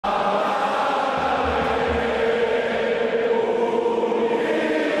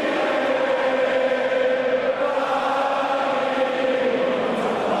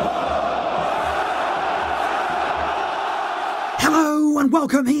And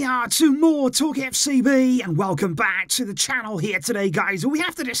welcome here to MoreTalkFCB, and welcome back to the channel here today, guys. We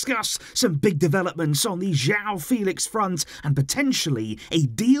have to discuss some big developments on the Joao Felix front and potentially a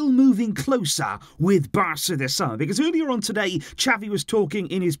deal moving closer with Barça this summer. Because earlier on today, Xavi was talking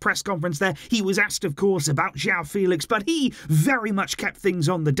in his press conference there. He was asked, of course, about Joao Felix, but he very much kept things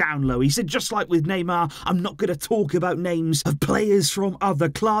on the down low. He said, just like with Neymar, I'm not going to talk about names of players from other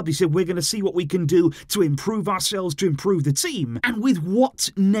clubs. He said, we're going to see what we can do to improve ourselves, to improve the team, and with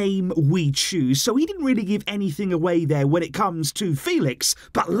what name we choose. So he didn't really give anything away there when it comes to Felix.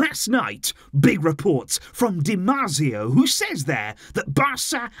 But last night, big reports from Di Marzio, who says there that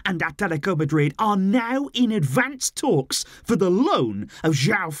Barça and Atletico Madrid are now in advanced talks for the loan of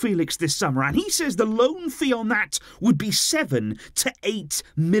Joao Felix this summer. And he says the loan fee on that would be 7 to 8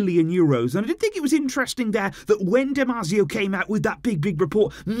 million euros. And I did think it was interesting there that when Di Marzio came out with that big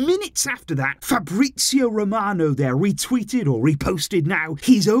report, minutes after that, Fabrizio Romano there retweeted or reposted now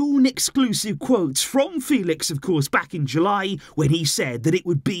his own exclusive quotes from Felix, of course, back in July when he said that it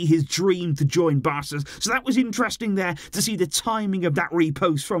would be his dream to join Barca. So that was interesting there to see the timing of that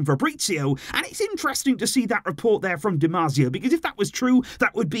repost from Fabrizio, and it's interesting to see that report there from Di Marzio, because if that was true,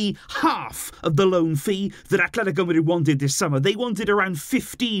 that would be half of the loan fee that Atletico Madrid wanted this summer. They wanted around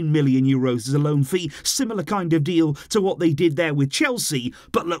 15 million euros as a loan fee, similar kind of deal to what they did there with Chelsea,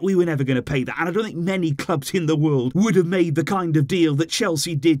 but look, we were never going to pay that, and I don't think many clubs in the world would have made the kind of deal that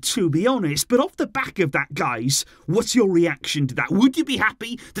Chelsea did, to be honest. But off the back of that, guys, what's your reaction to that? Would you be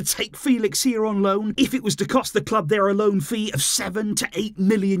happy to take Felix here on loan if it was to cost the club there a loan fee of 7 to 8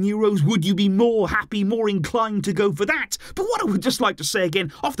 million euros? Would you be more happy, more inclined to go for that? But what I would just like to say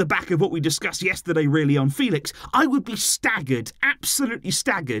again, off the back of what we discussed yesterday really on Felix, I would be staggered, absolutely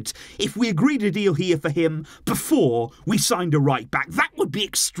staggered, if we agreed a deal here for him before we signed a right back. That would be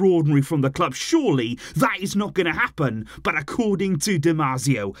extraordinary from the club. Surely that is not going to happen. But according to Di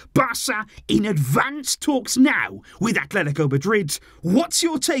Marzio, Barça in advanced talks now with Atletico Madrid. What's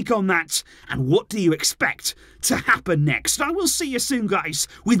your take on that? And what do you expect to happen next? I will see you soon, guys,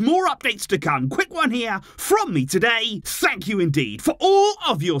 with more updates to come. Quick one here from me today. Thank you indeed for all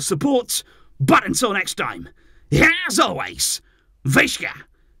of your support. But until next time, as always, Visca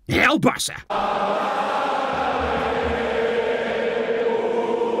El Barça.